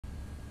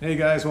Hey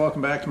guys,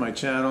 welcome back to my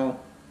channel.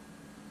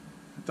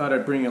 I thought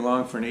I'd bring you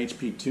along for an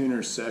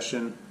HPTuners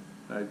session.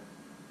 I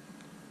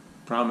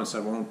promise I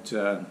won't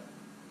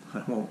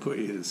put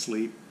you to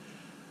sleep.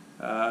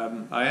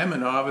 I am a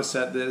novice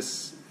at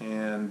this,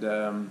 and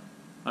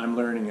I'm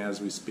learning as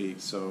we speak.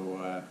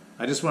 So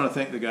I just want to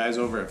thank the guys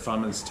over at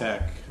Fummins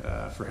Tech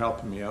for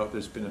helping me out.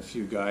 There's been a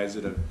few guys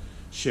that have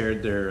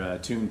shared their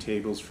tune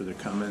tables for their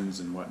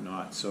Cummins and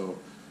whatnot. So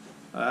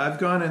I've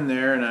gone in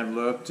there and I've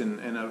looked,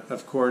 and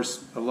of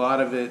course a lot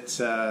of it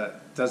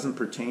doesn't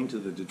pertain to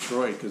the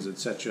Detroit because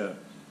it's such a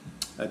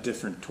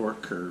different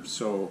torque curve.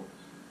 So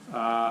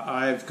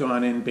I've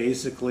gone in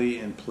basically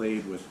and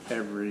played with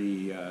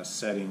every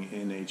setting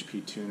in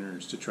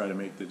HPTuners to try to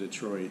make the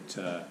Detroit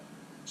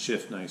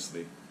shift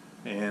nicely,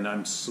 and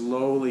I'm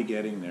slowly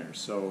getting there.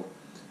 So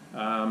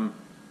I'll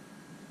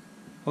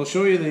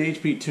show you the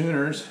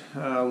HPTuners,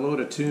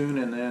 load a tune,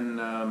 and then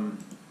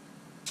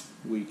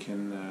we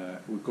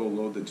go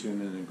load the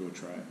tune and then go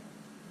try it.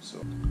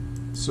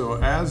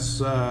 So as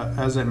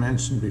I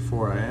mentioned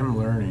before, I am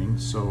learning.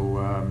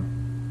 So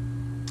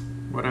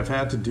what I've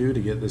had to do to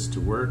get this to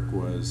work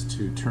was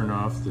to turn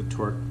off the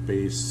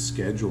torque-based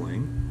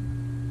scheduling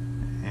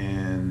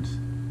and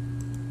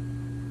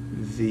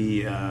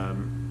the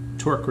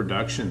torque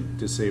reduction,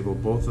 disable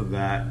both of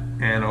that,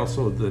 and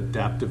also the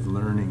adaptive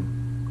learning,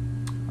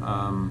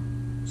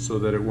 so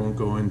that it won't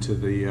go into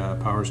the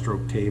power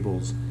stroke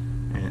tables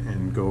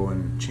and go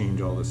and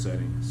change all the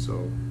settings.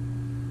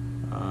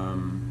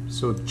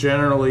 So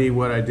generally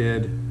what I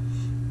did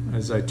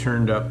is I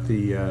turned up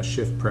the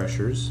shift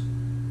pressures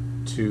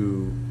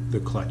to the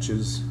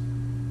clutches,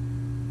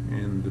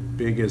 and the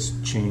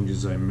biggest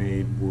changes I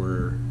made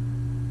were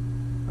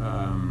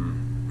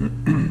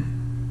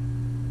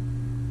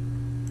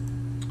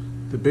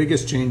the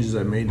biggest changes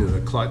I made to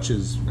the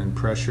clutches and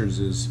pressures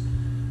is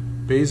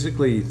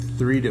basically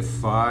 3 to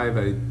 5.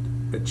 I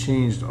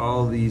changed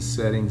all these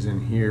settings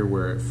in here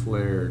where it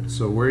flared.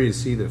 So where you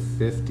see the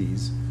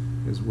 50s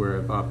is where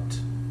I've upped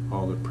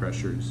all the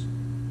pressures.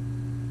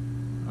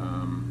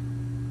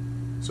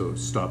 So it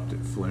stopped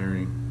it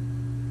flaring.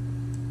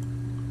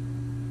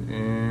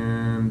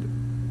 And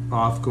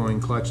off-going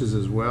clutches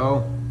as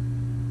well,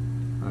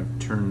 I've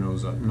turned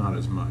those up, not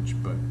as much,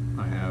 but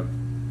I have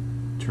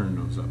turned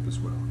those up as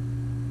well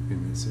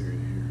in this area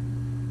here.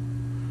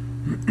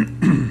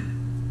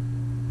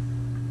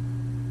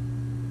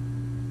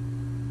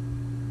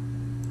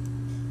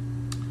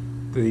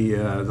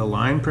 The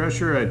line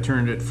pressure, I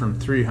turned it from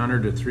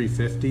 300 to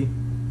 350,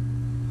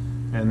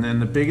 and then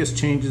the biggest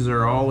changes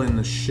are all in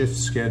the shift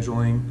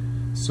scheduling.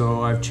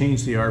 So I've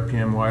changed the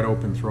RPM wide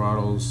open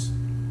throttles,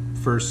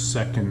 first,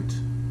 second,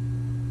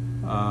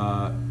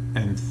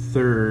 and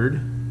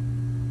third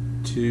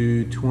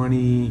to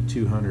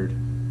 2200,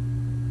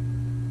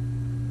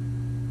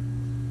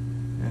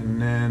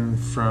 and then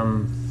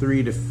from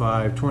 3 to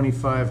 5,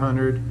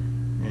 2500,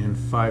 and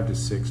 5 to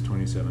 6,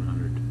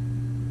 2700.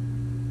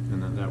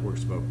 And then that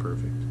works about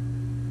perfect.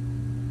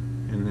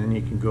 And then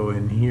you can go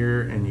in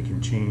here and you can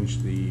change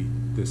the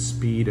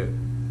speed at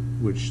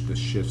which the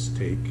shifts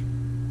take.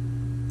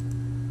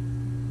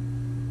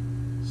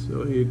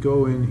 So you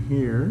go in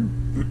here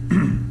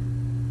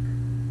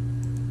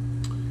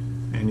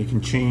and you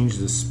can change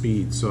the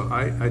speed. So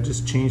I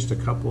just changed a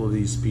couple of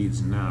these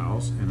speeds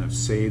now, and I've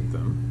saved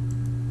them.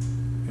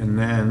 And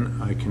then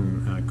I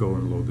can go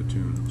and load the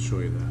tune. I'll show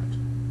you that.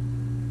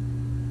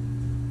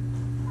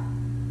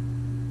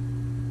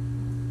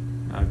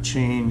 I've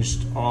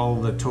changed all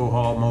the tow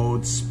haul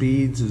mode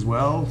speeds as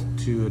well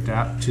to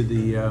adapt to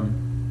the,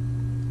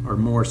 are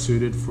more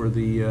suited for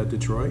the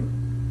Detroit.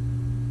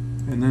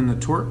 And then the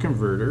torque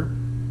converter,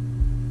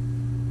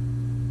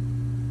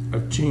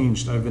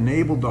 I've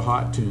enabled the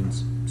hot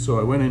tunes. So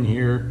I went in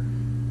here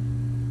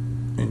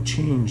and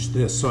changed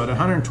this. So at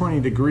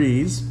 120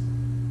 degrees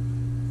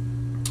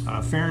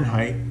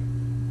Fahrenheit,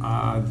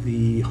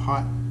 the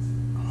hot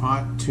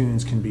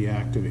tunes can be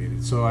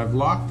activated. So I've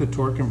locked the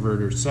torque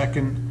converter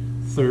second,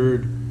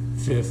 third,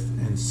 fifth,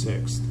 and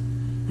sixth.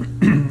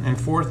 And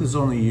fourth is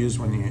only used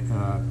when the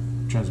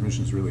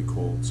transmission is really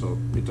cold, so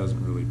it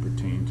doesn't really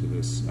pertain to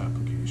this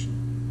application.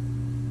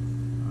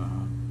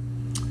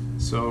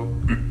 So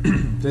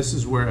this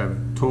is where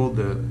I've told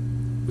the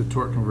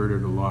torque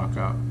converter to lock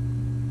up.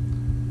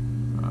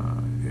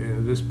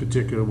 This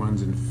particular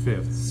one's in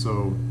fifth,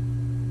 so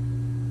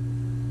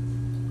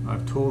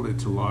I've told it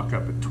to lock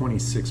up at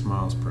 26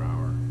 miles per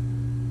hour.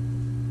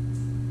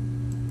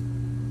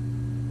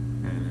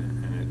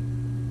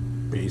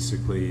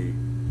 Basically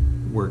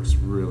works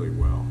really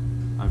well.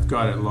 I've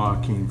got it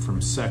locking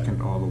from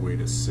second all the way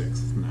to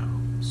sixth now,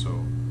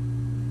 so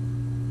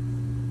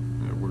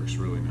it works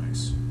really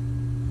nice.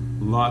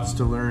 Lots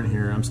to learn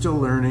here. I'm still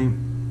learning.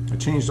 I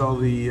changed all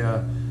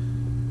the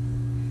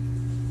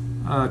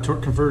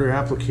torque converter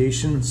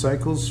application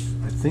cycles.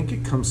 I think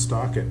it comes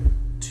stock at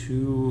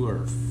 2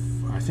 or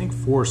I think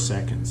 4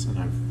 seconds, and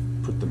I've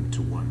put them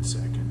to 1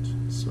 second.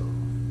 So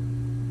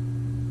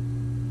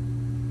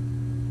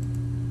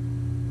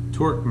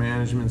torque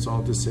management's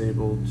all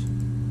disabled.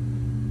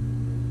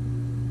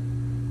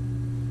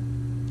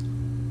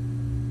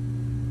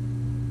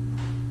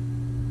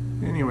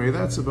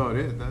 anyway, that's about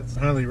it. I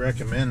highly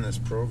recommend this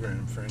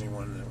program for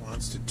anyone that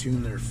wants to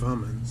tune their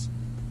Fummins,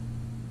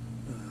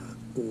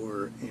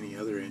 or any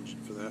other engine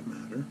for that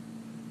matter.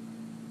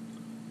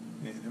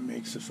 And it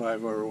makes the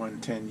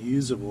 5R110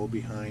 usable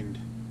behind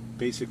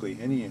basically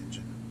any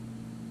engine.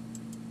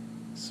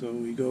 So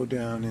we go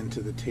down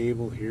into the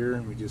table here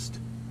and we just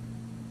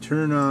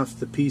turn off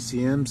the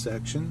PCM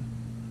section,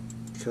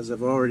 because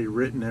I've already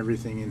written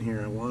everything in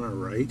here I want to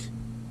write.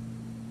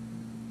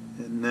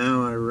 And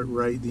now I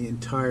write the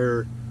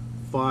entire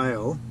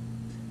file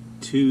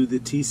to the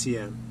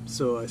TCM.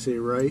 So I say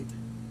write,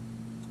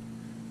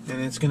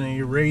 and it's going to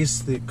erase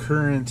the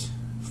current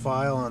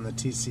file on the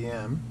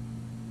TCM,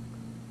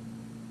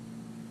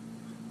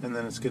 and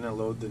then it's going to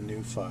load the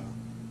new file.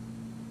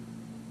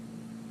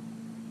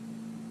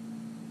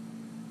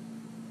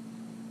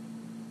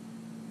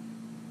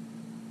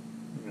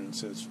 And it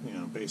says, you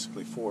know,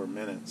 basically 4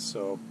 minutes.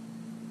 So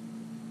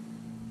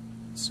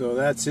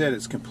that's it.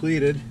 It's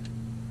completed.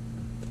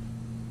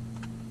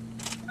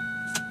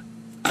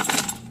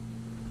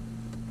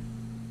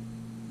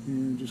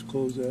 And just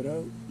close that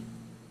out.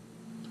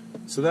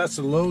 So that's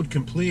the load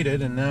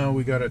completed, and now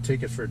we got to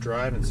take it for a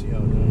drive and see how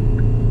it goes.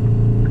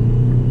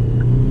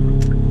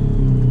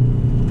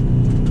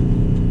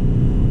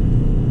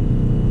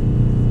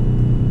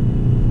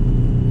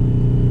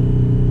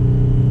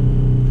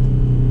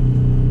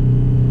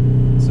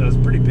 So it's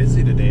pretty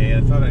busy today.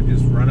 I thought I'd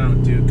just run out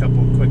and do a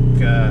couple quick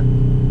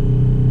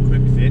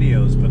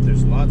videos, but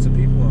there's lots of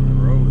people on the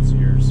roads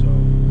here. So,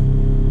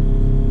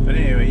 but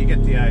anyway, you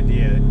get the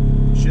idea.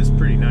 It's just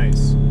pretty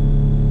nice.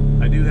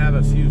 I do have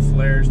a few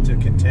flares to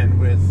contend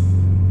with.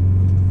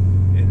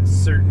 In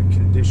certain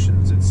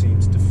conditions it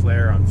seems to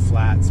flare on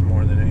flats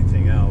more than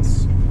anything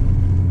else.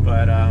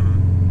 But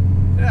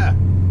yeah,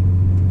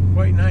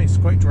 quite nice,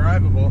 quite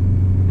drivable.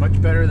 Much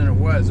better than it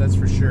was, that's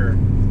for sure.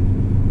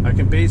 I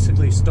can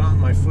basically stomp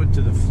my foot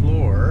to the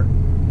floor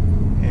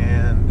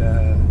and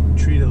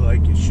treat it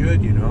like you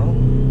should, you know.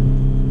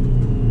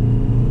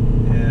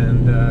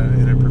 And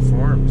it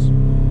performs.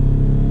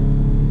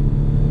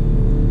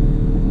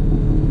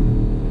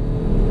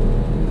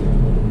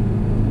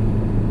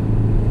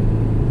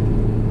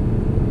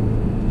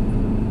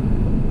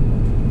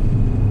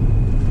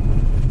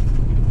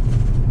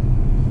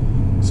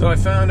 So I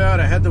found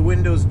out I had the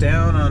windows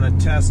down on a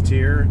test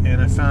here,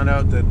 and I found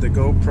out that the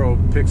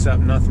GoPro picks up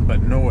nothing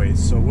but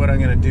noise. So what I'm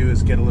going to do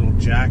is get a little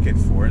jacket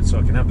for it so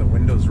I can have the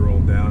windows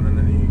rolled down, and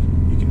then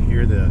you can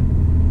hear the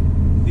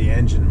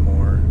engine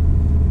more.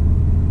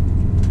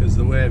 Because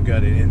the way I've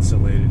got it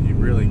insulated, you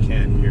really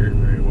can't hear it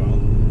very well.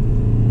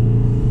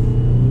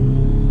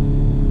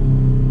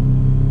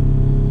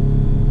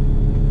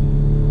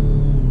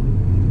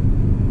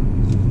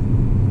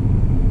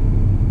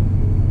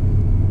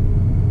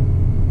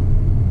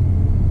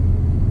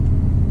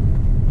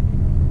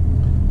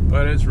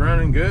 But it's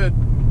running good,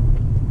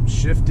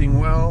 shifting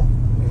well,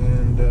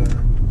 and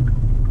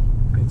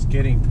it's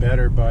getting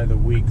better by the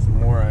week. The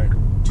more I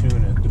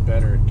tune it, the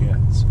better it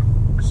gets.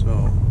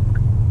 So,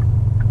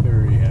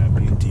 very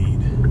happy indeed.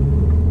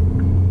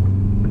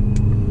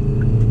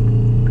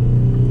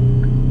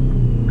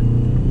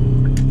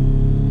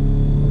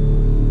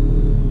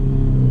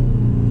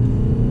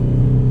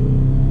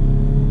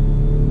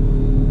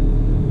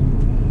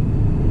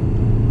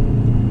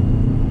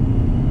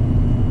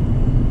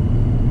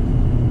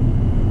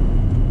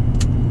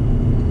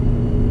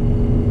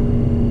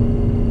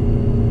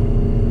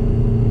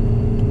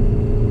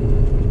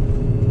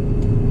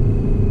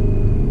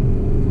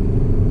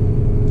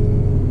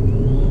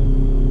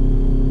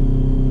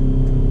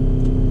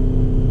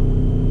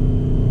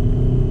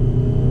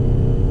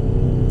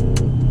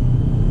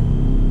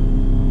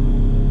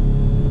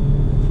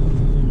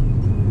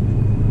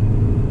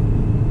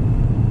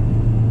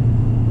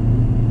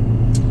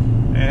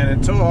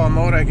 Tow-haul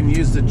mode, I can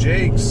use the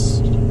Jakes,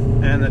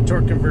 and the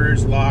torque converter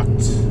is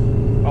locked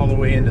all the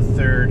way into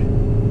third.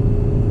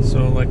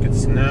 So like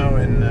it's now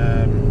in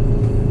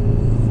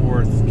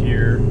fourth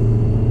gear,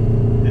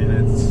 and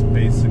it's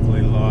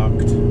basically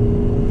locked.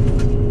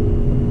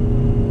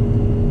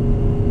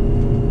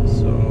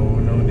 So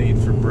no need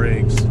for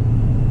brakes,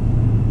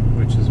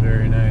 which is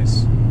very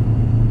nice.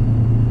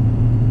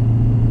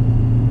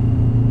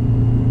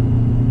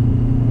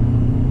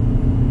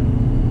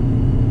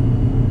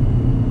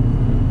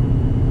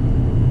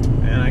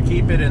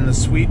 Keep it in the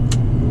sweet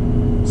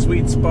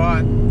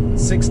spot,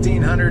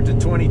 1600 to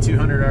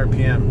 2200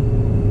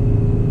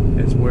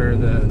 RPM is where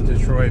the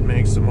Detroit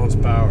makes the most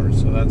power,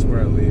 so that's where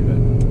I leave it.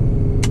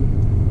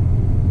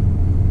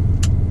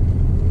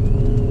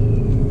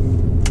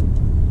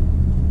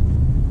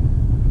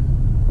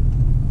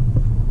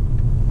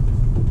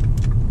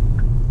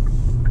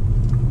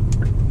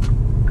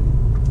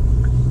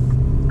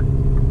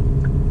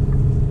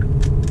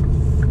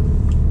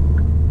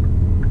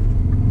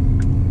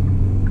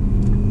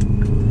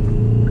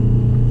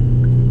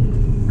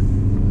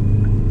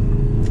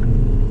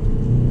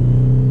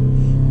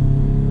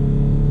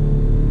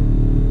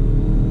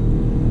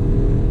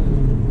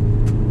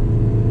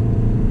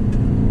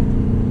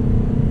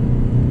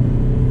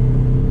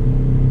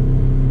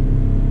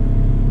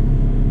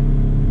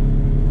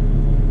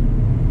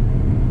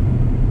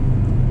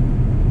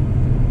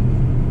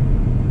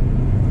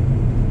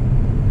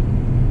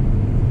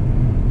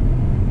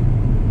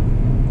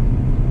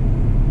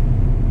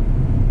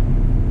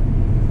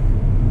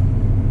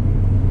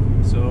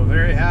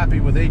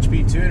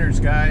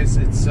 HPTuners, guys.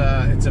 It's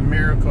a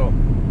miracle.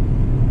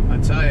 I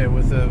tell you,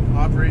 with an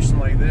operation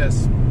like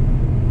this,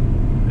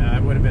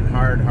 it would have been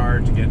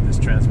hard to get this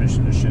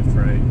transmission to shift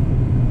right.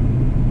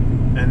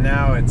 And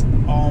now it's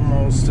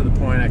almost to the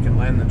point I can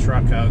lend the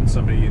truck out, and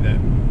somebody that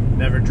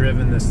never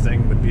driven this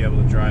thing would be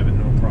able to drive it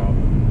no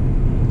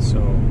problem. So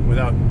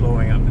without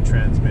blowing up the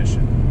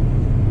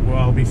transmission.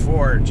 Well,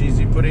 before, geez,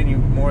 you put any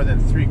more than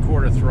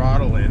 3/4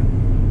 throttle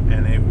in,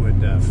 and it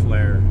would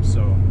flare.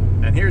 So,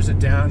 and here's a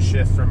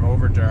downshift from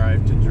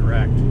overdrive to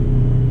direct.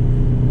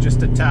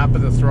 Just a tap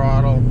of the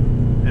throttle,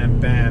 and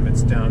bam,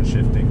 it's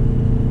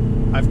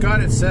downshifting. I've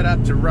got it set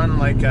up to run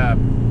like a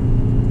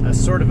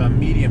sort of a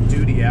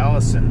medium-duty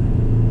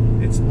Allison.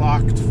 It's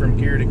locked from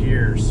gear to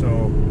gear,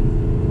 so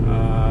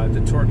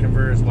the torque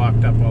converter is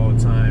locked up all the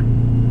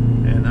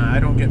time, and I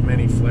don't get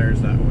many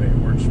flares that way. It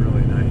works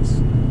really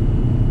nice.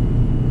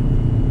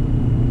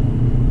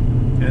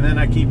 And then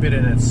I keep it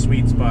in its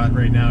sweet spot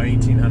right now,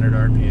 1800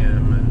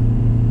 RPM,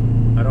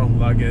 and I don't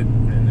lug it,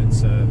 and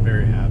it's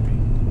very happy.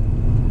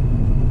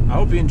 I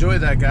hope you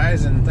enjoyed that,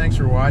 guys, and thanks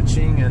for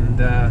watching,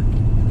 and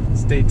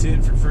stay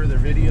tuned for further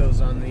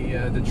videos on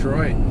the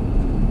Detroit.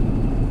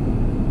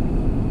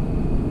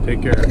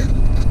 Take care.